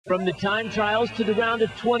From the time trials to the round of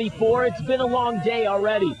 24, it's been a long day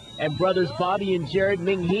already, and brothers Bobby and Jared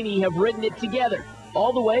Minghini have ridden it together,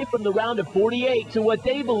 all the way from the round of 48 to what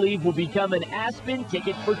they believe will become an Aspen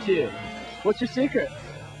ticket for two. What's your secret?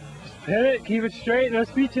 Hit it, keep it straight, no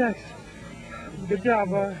speed checks. Good job,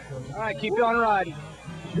 bud. All right, keep on riding.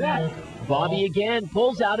 Bobby again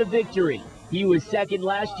pulls out a victory. He was second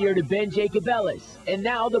last year to Ben Jacob Ellis, and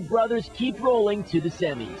now the brothers keep rolling to the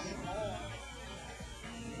semis.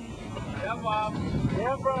 Yeah, Bob.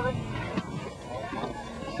 Yeah, brother.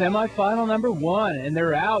 Semi-final number 1, and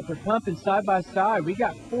they're out. They're pumping side by side. We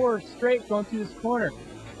got 4 straight going through this corner.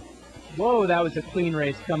 Whoa, that was a clean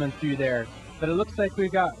race coming through there. But it looks like we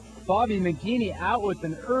got Bobby Minghini out with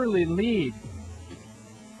an early lead.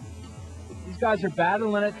 These guys are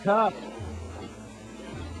battling it tough.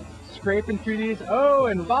 Scraping through these. Oh,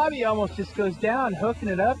 and Bobby almost just goes down, hooking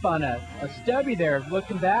it up on a stubby there.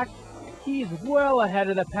 Looking back, he's well ahead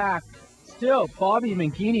of the pack. Still, Bobby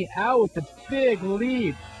Minghini out with a big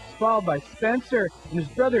lead, followed by Spencer and his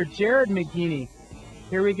brother Jared Minghini.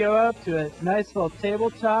 Here we go up to a nice little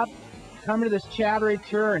tabletop. Come to this chattery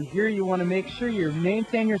turn. Here you want to make sure you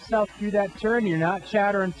maintain yourself through that turn. You're not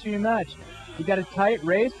chattering too much. We got a tight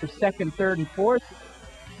race for second, third, and fourth.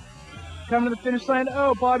 Coming to the finish line.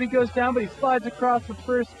 Oh, Bobby goes down, but he slides across for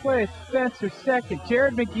first place. Spencer second.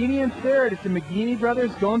 Jared Minghini in third. It's the Minghini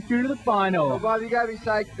brothers going through to the final. Oh, Bobby, you got to be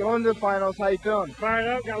psyched. Going to the finals. How you feeling? Fired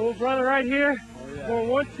up. Got a little brother right here. Oh, yeah.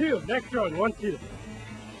 Going 1-2. Next run, 1-2.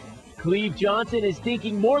 Cleve Johnson is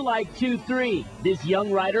thinking more like 2-3. This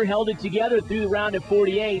young rider held it together through the round of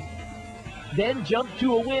 48, then jumped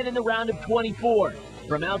to a win in the round of 24.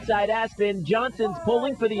 From outside Aspen, Johnson's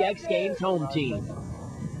pulling for the X Games home team.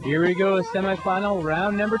 Here we go, semifinal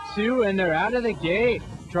round number 2, and they're out of the gate.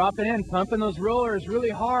 Dropping in, pumping those rollers really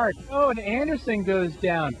hard. Oh, and Anderson goes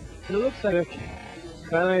down. It looks like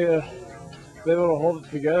Finally, been able to hold it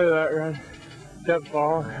together that run. Kept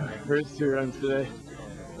falling. First 2 runs today.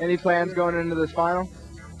 Any plans going into this final?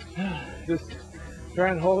 Just try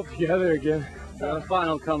and hold it together again. Got a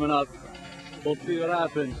final coming up. We'll see what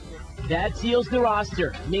happens. That seals the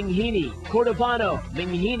roster. Minghini, Cordovano,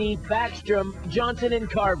 Minghini, Backstrom, Johnson, and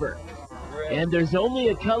Carver. And there's only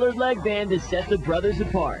a colored leg band to set the brothers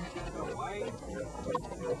apart.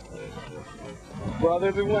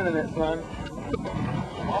 Brothers are winning it, son.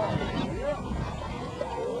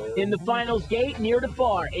 In the finals gate, near to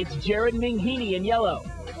far, it's Jared Minghini in yellow.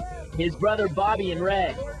 His brother Bobby in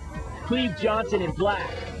red. Cleve Johnson in black.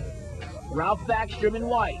 Ralph Backstrom in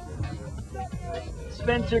white.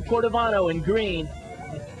 Spencer Cordovano in green.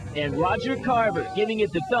 And Roger Carver giving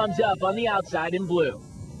it the thumbs up on the outside in blue.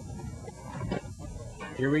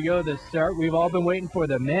 Here we go, the start we've all been waiting for,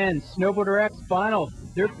 the men's Snowboarder X final.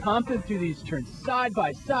 They're pumping through these turns side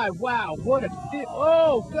by side. Wow, what a fit.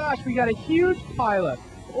 Oh gosh, we got a huge pileup.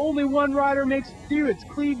 Only one rider makes it through. It's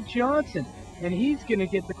Cleve Johnson, and he's gonna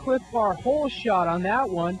get the cliff bar hole shot on that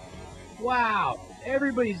one. Wow,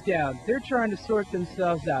 everybody's down. They're trying to sort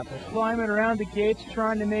themselves out. They're climbing around the gates,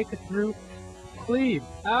 trying to make it through. Cleve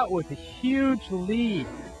out with a huge lead.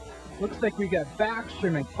 Looks like we got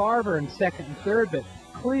Backstrom and Carver in second and third, but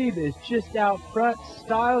Cleve is just out front,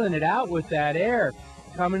 styling it out with that air.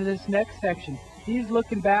 Coming to this next section, he's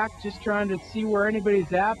looking back, just trying to see where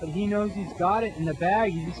anybody's at, but he knows he's got it in the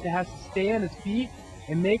bag. He just has to stay on his feet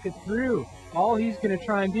and make it through. All he's going to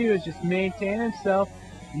try and do is just maintain himself,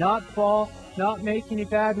 not fall, not make any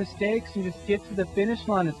bad mistakes, and just get to the finish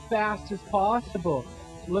line as fast as possible.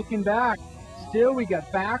 Looking back, still we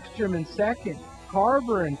got Backstrom in second,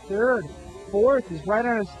 Carver in third, fourth is right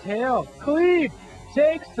on his tail. Cleve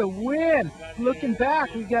takes the win. Looking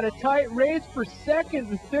back, we got a tight race for second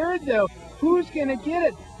and third though. Who's gonna get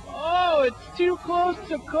it? Oh, it's too close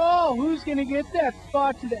to call. Who's gonna get that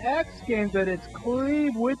spot to the X Games? But it's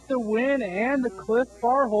Cleve with the win and the cliff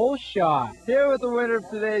bar hole shot. Here with the winner of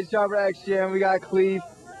today's Jobber X Jam, we got Cleve.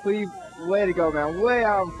 Cleve, way to go, man. Way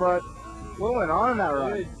out in front. What went on in that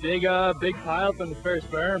run? Big pile up in the first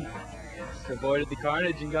berm. Just avoided the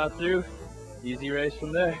carnage and got through. Easy race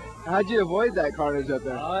from there. How'd you avoid that carnage up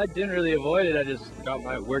there? I didn't really avoid it. I just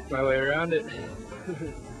worked my way around it.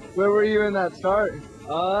 Where were you in that start?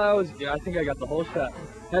 I think I got the whole shot.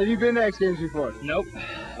 Have you been to X Games before? Nope.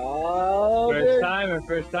 Oh,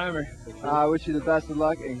 first timer. I wish you the best of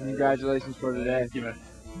luck and congratulations for today. Thank you, man.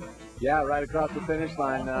 Yeah, right across the finish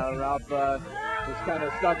line. Ralph just kind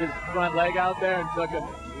of stuck his front leg out there and took it.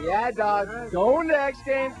 Yeah, dog. Going to X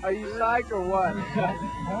Games. Are you psyched or what?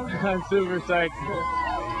 I'm super psyched.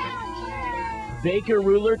 Baker,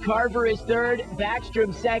 Ruler, Carver is third,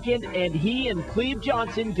 Backstrom second, and he and Cleve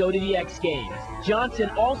Johnson go to the X Games. Johnson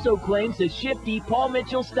also claims a shifty Paul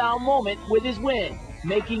Mitchell-style moment with his win,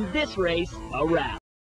 making this race a wrap.